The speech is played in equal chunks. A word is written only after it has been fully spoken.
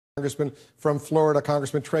Congressman from Florida,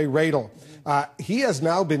 Congressman Trey Radel. He has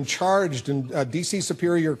now been charged in D.C.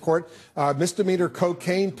 Superior Court, misdemeanor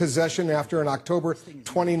cocaine possession after an October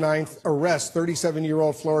 29th arrest.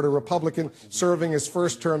 37-year-old Florida Republican serving his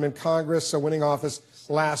first term in Congress, winning office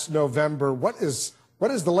last November. What is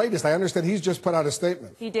the latest? I understand he's just put out a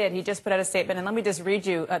statement. He did. He just put out a statement. And let me just read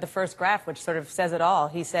you the first graph, which sort of says it all.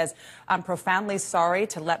 He says, "I'm profoundly sorry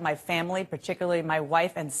to let my family, particularly my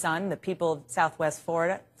wife and son, the people of Southwest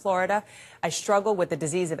Florida. I struggle with the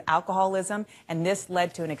disease of alcoholism, and this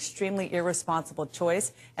led to an extremely irresponsible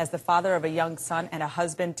choice. As the father of a young son and a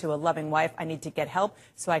husband to a loving wife, I need to get help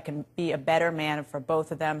so I can be a better man for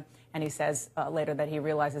both of them." And he says later that he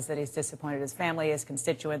realizes that he's disappointed his family, his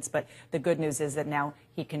constituents, but the good news is that now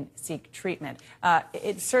he can seek treatment.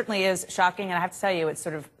 It certainly is shocking, and I have to tell you, it's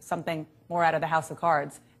sort of something more out of the House of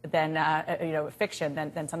Cards than fiction,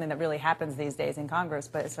 than something that really happens these days in Congress,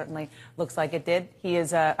 but it certainly looks like it did. He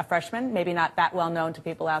is a freshman, maybe not that well known to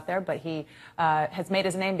people out there, but he has made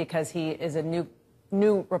his name because he is a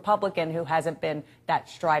new Republican who hasn't been that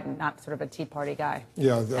strident, not sort of a Tea Party guy.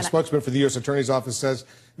 Yeah, the spokesman for the U.S. Attorney's Office says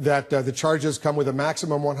that the charges come with a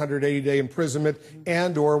maximum 180-day imprisonment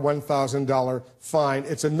and or $1,000 fine.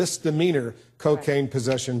 It's a misdemeanor cocaine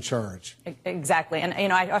possession charge. Exactly.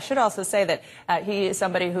 And, I should also say that he is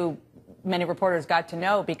somebody who many reporters got to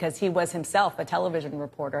know because he was himself a television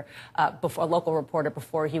reporter, a local reporter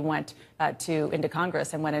before he went into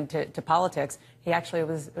Congress and went into politics. He actually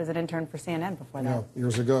was an intern for CNN before that. Yeah,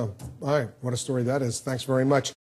 years ago. All right, what a story that is. Thanks very much.